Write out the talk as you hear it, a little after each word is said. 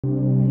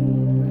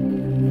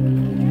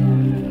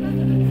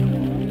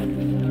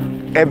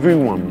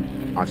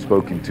Everyone I've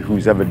spoken to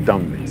who's ever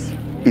done this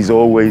is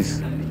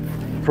always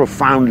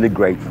profoundly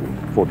grateful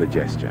for the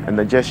gesture. And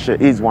the gesture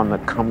is one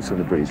that comes from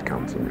the British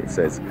Council. It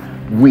says,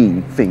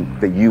 we think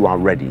that you are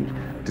ready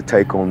to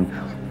take on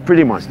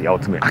pretty much the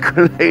ultimate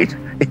accolade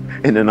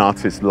in an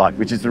artist's life,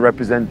 which is to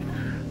represent,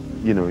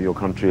 you know, your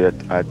country at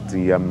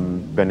the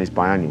Venice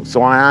Biennale.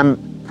 So I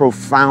am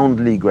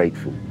profoundly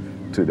grateful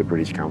to the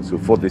British Council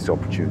for this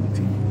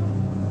opportunity.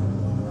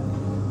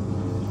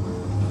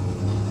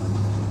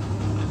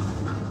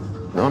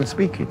 Now I'm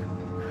speaking.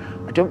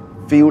 I don't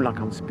feel like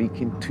I'm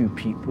speaking to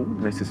people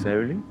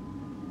necessarily,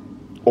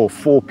 or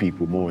for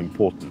people more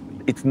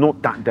importantly. It's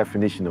not that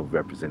definition of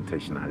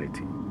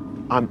representationality.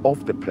 I'm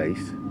of the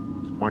place.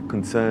 My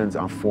concerns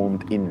are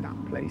formed in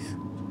that place.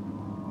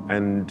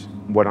 And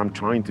what I'm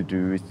trying to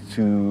do is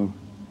to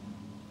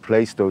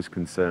place those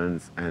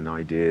concerns and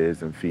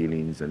ideas and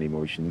feelings and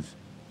emotions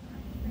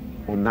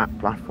on that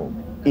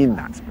platform, in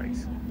that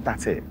space.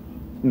 That's it.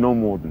 No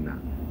more than that.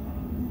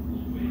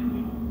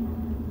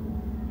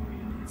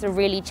 It's a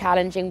really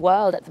challenging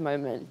world at the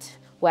moment,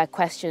 where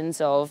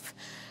questions of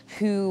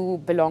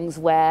who belongs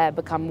where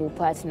become more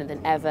pertinent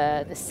than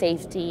ever. The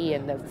safety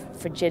and the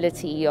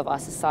fragility of our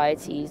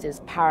societies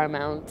is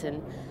paramount.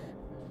 And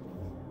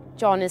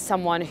John is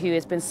someone who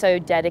has been so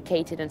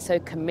dedicated and so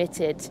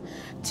committed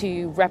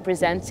to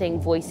representing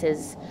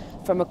voices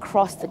from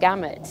across the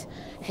gamut.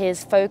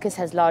 His focus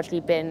has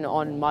largely been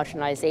on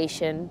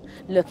marginalization,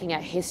 looking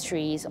at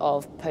histories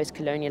of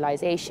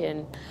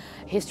post-colonialization,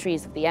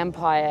 histories of the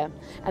empire,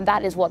 and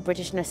that is what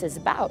Britishness is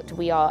about.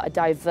 We are a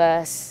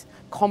diverse,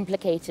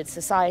 complicated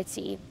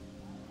society.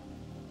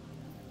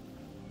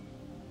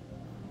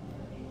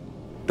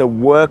 The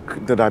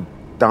work that I've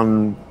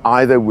done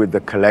either with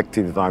the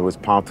collective that I was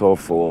part of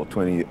for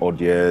 20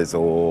 odd years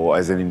or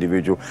as an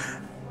individual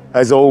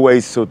has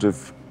always sort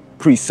of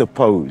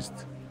presupposed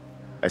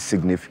a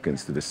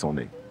significance to the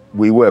sonic.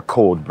 We were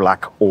called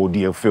Black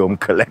Audio Film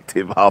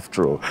Collective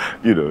after all,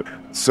 you know.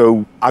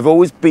 So I've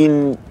always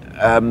been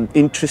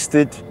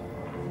interested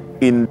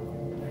in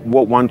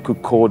what one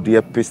could call the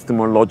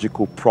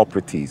epistemological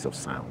properties of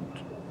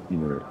sound. You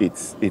know,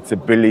 its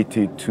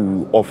ability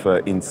to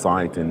offer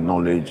insight and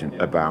knowledge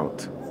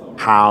about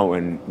how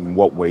and in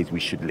what ways we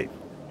should live.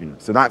 You know,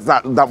 so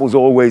that was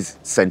always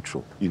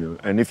central. You know,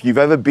 and if you've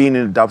ever been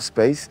in a dub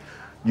space,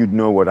 you'd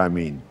know what I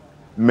mean.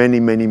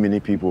 Many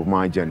people of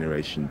my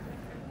generation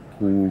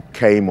who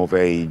came of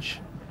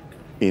age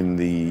in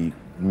the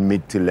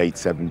mid to late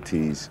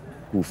 70s,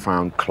 who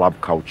found club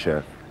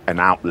culture an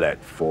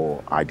outlet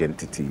for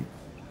identity,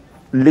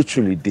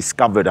 literally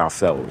discovered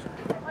ourselves.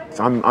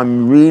 So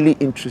I'm really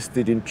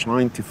interested in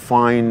trying to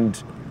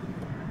find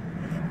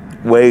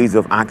ways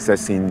of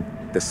accessing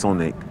the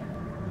sonic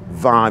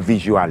via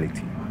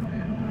visuality,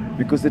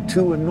 because the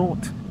two are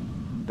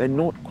they're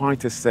not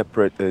quite as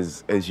separate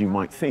as you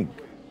might think.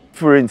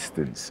 For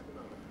instance,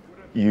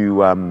 you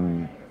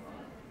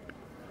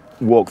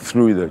walk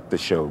through the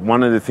show.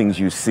 One of the things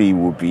you see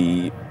will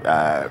be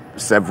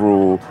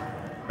several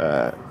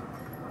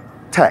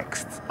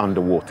texts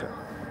underwater.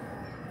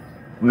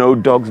 No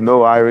dogs,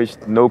 no Irish,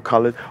 no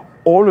colours.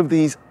 All of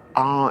these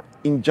are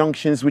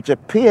injunctions which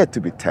appear to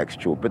be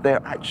textual, but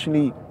they're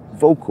actually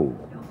vocal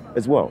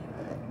as well.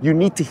 You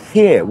need to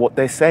hear what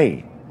they're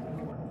saying.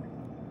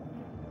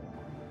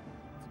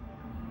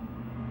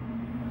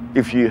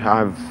 If you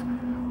have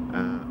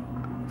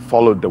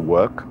followed the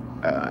work,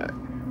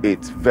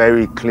 it's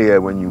very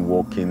clear when you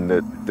walk in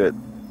that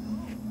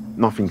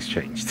nothing's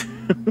changed.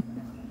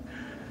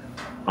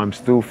 I'm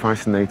still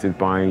fascinated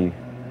by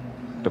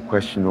the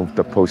question of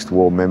the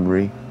post-war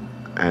memory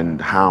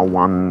and how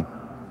one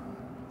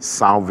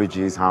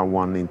salvages, how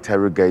one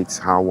interrogates,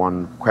 how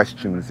one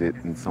questions it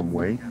in some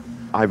way.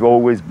 I've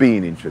always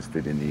been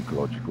interested in the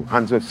ecological.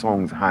 Hands of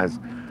Songs has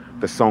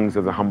the songs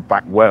of the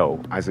Humpback Whale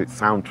as its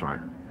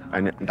soundtrack,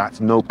 and that's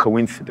no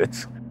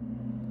coincidence.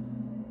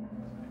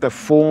 The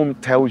form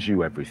tells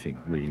you everything,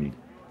 really,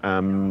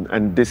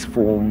 and this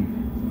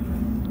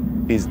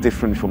form is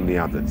different from the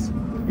others.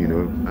 You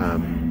know,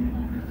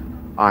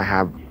 I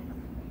have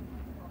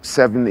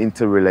 7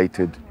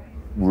 interrelated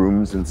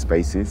rooms and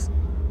spaces,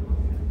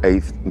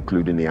 8th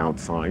including the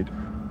outside.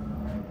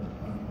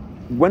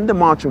 When the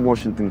March on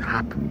Washington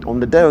happened, on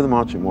the day of the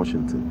March on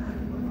Washington,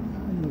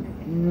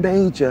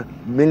 major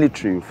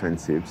military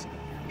offensives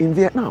in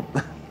Vietnam.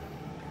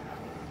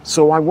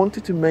 So I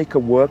wanted to make a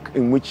work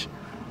in which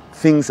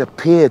things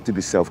appear to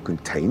be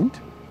self-contained,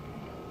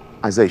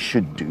 as they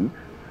should do,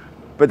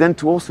 but then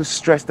to also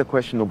stress the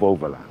question of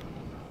overlap,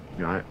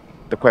 right?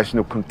 The question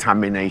of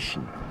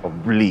contamination,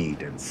 of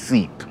bleed and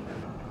seep.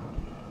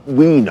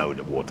 We know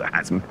that water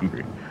has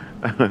memory.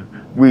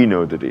 We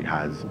know that it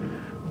has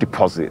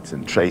deposits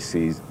and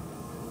traces.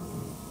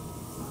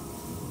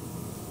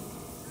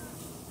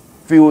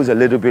 Feels a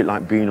little bit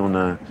like being on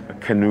a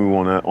canoe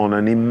on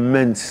an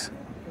immense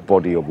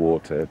body of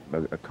water,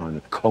 a kind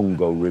of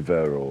Congo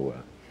River or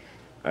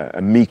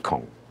a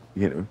Mekong,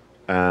 you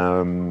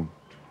know.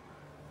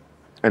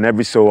 And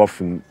every so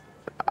often,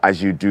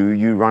 as you do,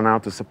 you run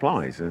out of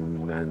supplies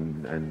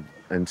and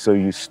And so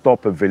you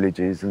stop at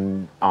villages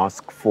and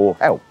ask for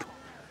help.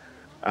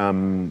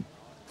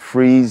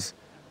 Frieze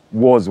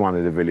was one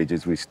of the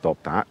villages we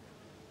stopped at.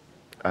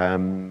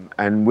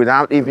 And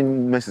without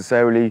even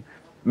necessarily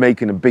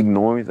making a big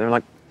noise, they're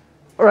like,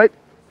 all right,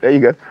 there you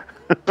go,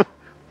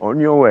 on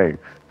your way,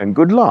 and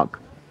good luck,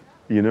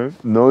 you know,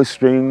 no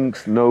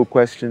strings, no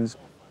questions,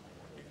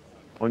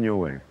 on your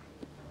way.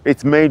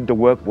 It's made the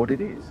work what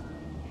it is.